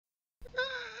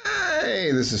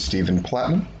Hey, this is Stephen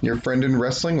Platinum, your friend in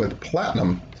wrestling with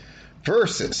Platinum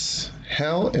versus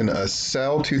Hell in a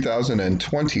Cell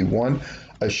 2021,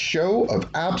 a show of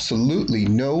absolutely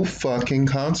no fucking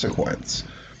consequence.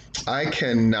 I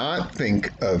cannot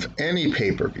think of any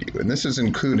pay-per-view, and this is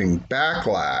including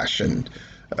Backlash and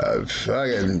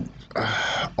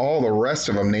all the rest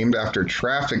of them named after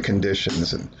traffic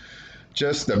conditions and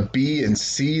just the B and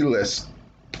C list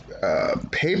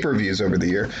pay-per-views over the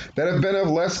year that have been of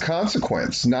less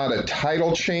consequence. Not a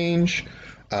title change,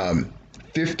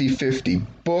 50-50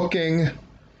 booking,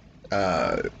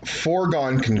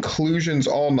 foregone conclusions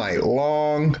all night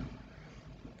long.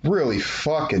 Really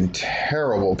fucking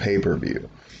terrible pay-per-view.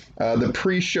 The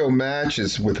pre-show match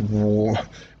is with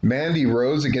Mandy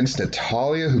Rose against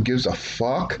Natalya, who gives a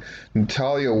fuck.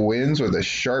 Natalya wins with a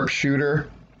sharpshooter.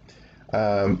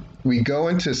 We go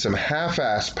into some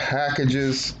half-ass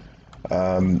packages.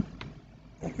 Man,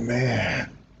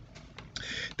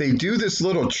 they do this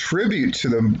little tribute to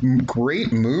the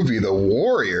great movie The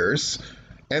Warriors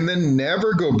and then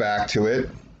never go back to it.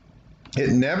 It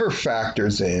never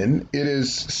factors in. It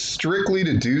is strictly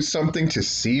to do something to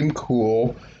seem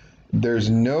cool. There's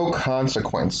no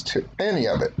consequence to any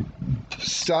of it.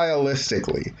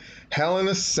 Stylistically, Hell in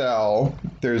a Cell,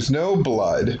 there's no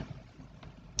blood.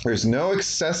 There's no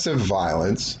excessive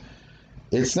violence.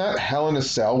 It's not Hell in a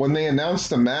Cell. When they announce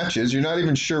the matches, you're not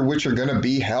even sure which are going to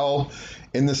be Hell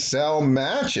in the Cell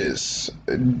matches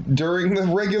during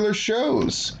the regular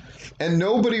shows. And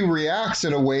nobody reacts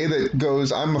in a way that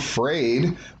goes, I'm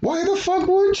afraid. Why the fuck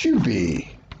would you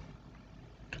be?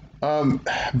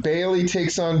 Bayley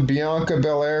takes on Bianca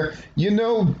Belair. You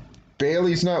know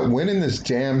Bayley's not winning this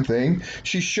damn thing.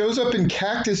 She shows up in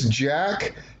Cactus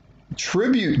Jack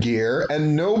tribute gear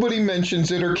and nobody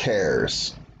mentions it or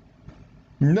cares.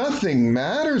 Nothing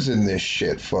matters in this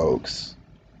shit, folks.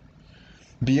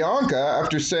 Bianca,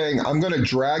 after saying, I'm going to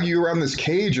drag you around this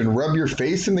cage and rub your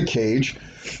face in the cage,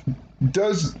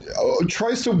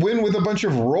 tries to win with a bunch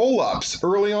of roll-ups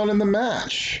early on in the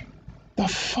match. The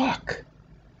fuck?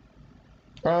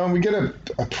 We get a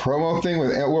promo thing with,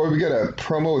 we get a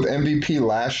promo with MVP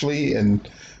Lashley and a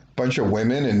bunch of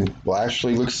women, and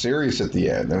Lashley looks serious at the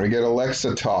end. Then we get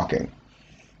Alexa talking.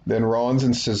 Then Rollins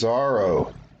and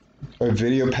Cesaro, a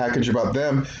video package about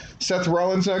them. Seth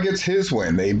Rollins now gets his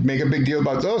win. They make a big deal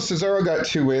about, Cesaro got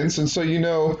 2 wins, and so you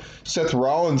know Seth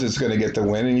Rollins is going to get the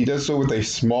win, and he does so with a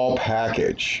small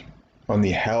package on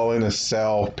the Hell in a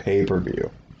Cell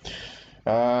pay-per-view.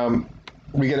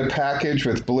 We get a package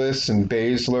with Bliss and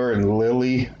Baszler and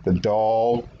Lily, the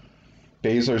doll.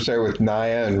 Baszler's there with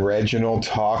Nia and Reginald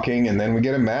talking, and then we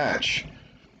get a match.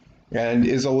 And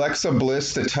is Alexa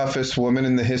Bliss the toughest woman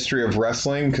in the history of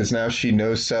wrestling? Because now she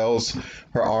no-sells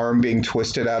her arm being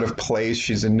twisted out of place.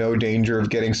 She's in no danger of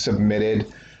getting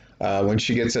submitted. When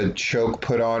she gets a choke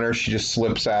put on her, she just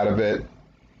slips out of it.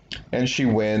 And she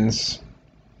wins.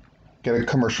 Get a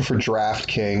commercial for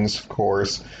DraftKings, of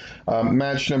course.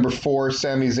 Match number 4,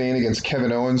 Sami Zayn against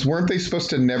Kevin Owens. Weren't they supposed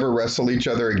to never wrestle each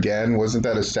other again? Wasn't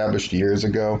that established years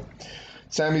ago?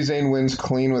 Sami Zayn wins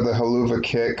clean with a haluva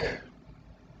kick.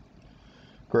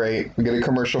 Great. We get a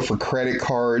commercial for credit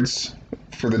cards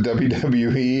for the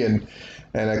WWE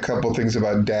and a couple things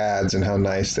about dads and how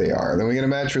nice they are. Then we get a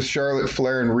match with Charlotte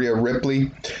Flair and Rhea Ripley.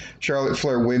 Charlotte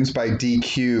Flair wins by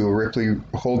DQ. Ripley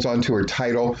holds on to her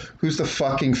title. Who's the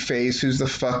fucking face? Who's the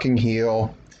fucking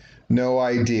heel? No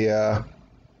idea.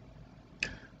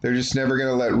 They're just never going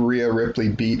to let Rhea Ripley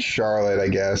beat Charlotte, I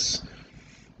guess.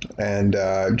 And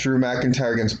Drew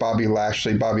McIntyre against Bobby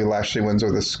Lashley. Bobby Lashley wins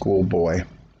with a schoolboy.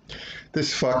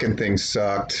 This fucking thing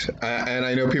sucked. And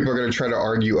I know people are going to try to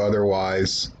argue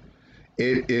otherwise.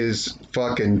 It is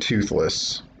fucking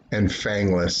toothless and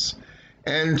fangless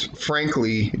and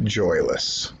frankly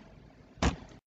joyless.